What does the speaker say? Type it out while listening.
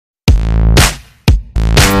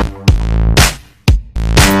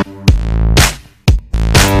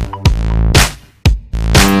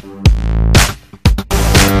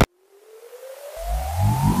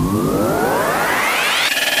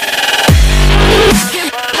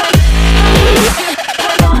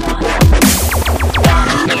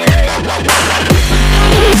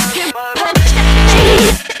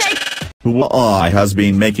Huawei has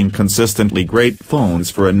been making consistently great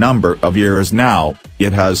phones for a number of years now,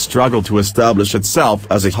 it has struggled to establish itself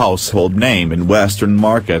as a household name in Western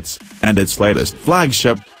markets, and its latest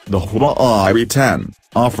flagship, the Huawei P10,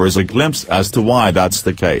 offers a glimpse as to why that's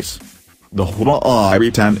the case. The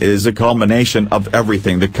Huawei P10 is a culmination of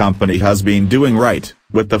everything the company has been doing right,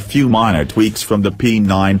 with a few minor tweaks from the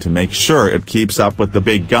P9 to make sure it keeps up with the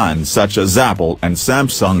big guns such as Apple and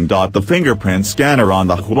Samsung. The fingerprint scanner on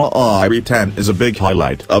the Huawei P10 is a big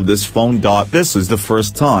highlight of this phone. This is the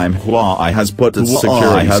first time Huawei has put its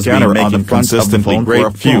security scanner on the front of the phone for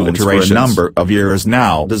a few iterations. For a number of years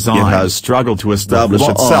now. It has struggled to establish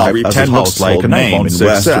itself as a household name in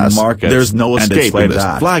Western markets. There's no escaping this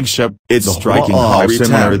flagship. It's striking how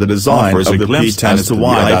similar the design of the P10 is to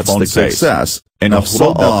why that's the success. Enough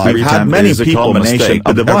so that we've had many people mistake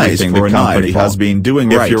the device for the company has been doing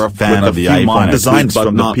right. If you're a fan of the iPhone designs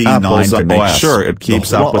from the P9 to make sure it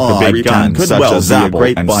keeps up with the big guns such as Apple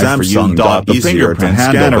and Samsung. The fingerprint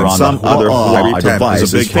scanner on some other Huawei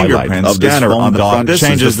device is fingerprint scanner on the front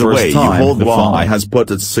changes the way you hold the phone. Huawei has put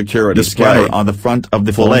its security scanner on the front of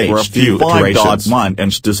the phone for a few iterations.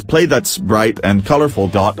 5.1-inch display that's bright and colorful.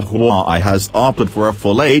 Huawei has opted for a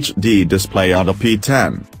full HD display on the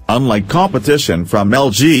P10. Unlike competition from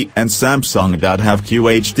LG and Samsung that have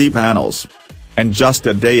QHD panels. And just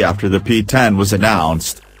a day after the P10 was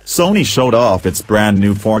announced, Sony showed off its brand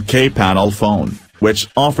new 4K panel phone, which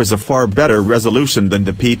offers a far better resolution than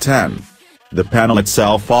the P10. The panel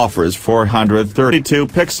itself offers 432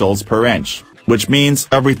 pixels per inch, which means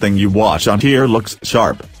everything you watch on here looks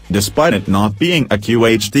sharp, despite it not being a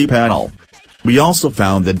QHD panel. We also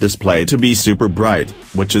found the display to be super bright,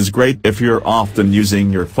 which is great if you're often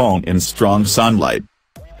using your phone in strong sunlight.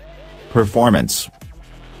 Performance.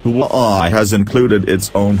 Huawei has included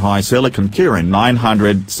its own HiSilicon Kirin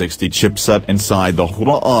 960 chipset inside the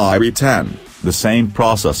Huawei P10, the same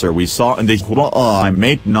processor we saw in the Huawei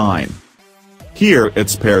Mate 9. Here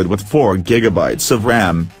it's paired with 4 GB of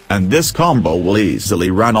RAM, and this combo will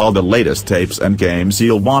easily run all the latest tapes and games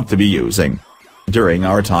you'll want to be using. During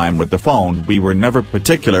our time with the phone we were never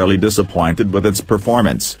particularly disappointed with its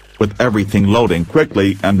performance, with everything loading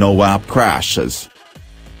quickly and no app crashes.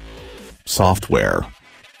 Software.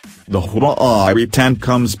 The Huawei P10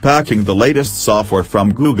 comes packing the latest software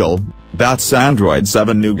from Google, that's Android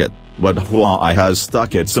 7 Nougat, but Huawei has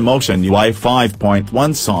stuck its Emotion UI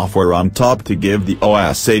 5.1 software on top to give the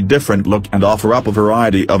OS a different look and offer up a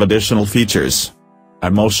variety of additional features.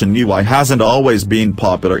 Emotion UI hasn't always been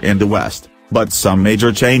popular in the West, but some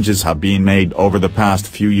major changes have been made over the past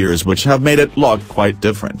few years which have made it look quite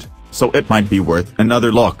different, so it might be worth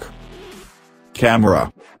another look.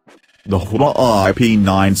 Camera. The Huawei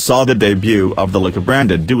P9 saw the debut of the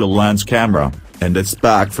Leica-branded dual-lens camera, and it's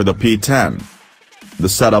back for the P10. The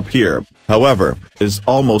setup here, however, is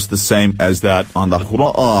almost the same as that on the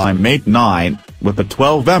Huawei Mate 9, with the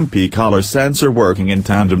 12MP color sensor working in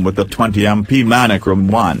tandem with the 20MP monochrome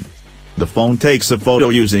one. The phone takes a photo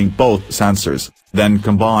using both sensors, then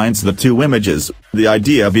combines the two images, the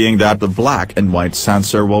idea being that the black and white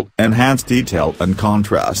sensor will enhance detail and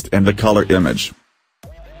contrast in the color image.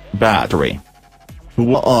 Battery.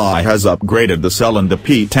 Huawei has upgraded the cell in the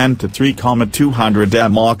P10 to 3,200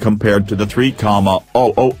 mAh compared to the 3,000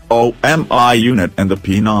 mAh unit in the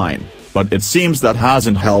P9, but it seems that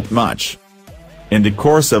hasn't helped much. In the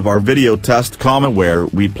course of our video test, where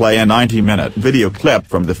we play a 90-minute video clip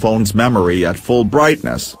from the phone's memory at full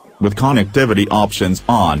brightness, with connectivity options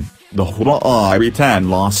on, the Huawei P10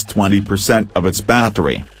 lost 20% of its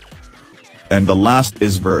battery. And the last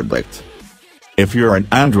is verdict. If you're an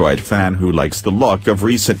Android fan who likes the look of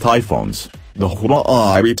recent iPhones, the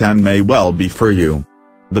Huawei P10 may well be for you.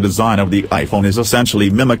 The design of the iPhone is essentially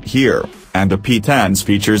mimicked here, and the P10's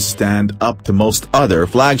features stand up to most other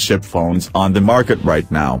flagship phones on the market right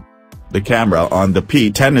now. The camera on the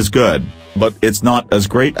P10 is good, but it's not as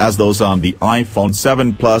great as those on the iPhone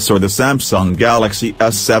 7 Plus or the Samsung Galaxy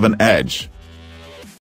S7 Edge.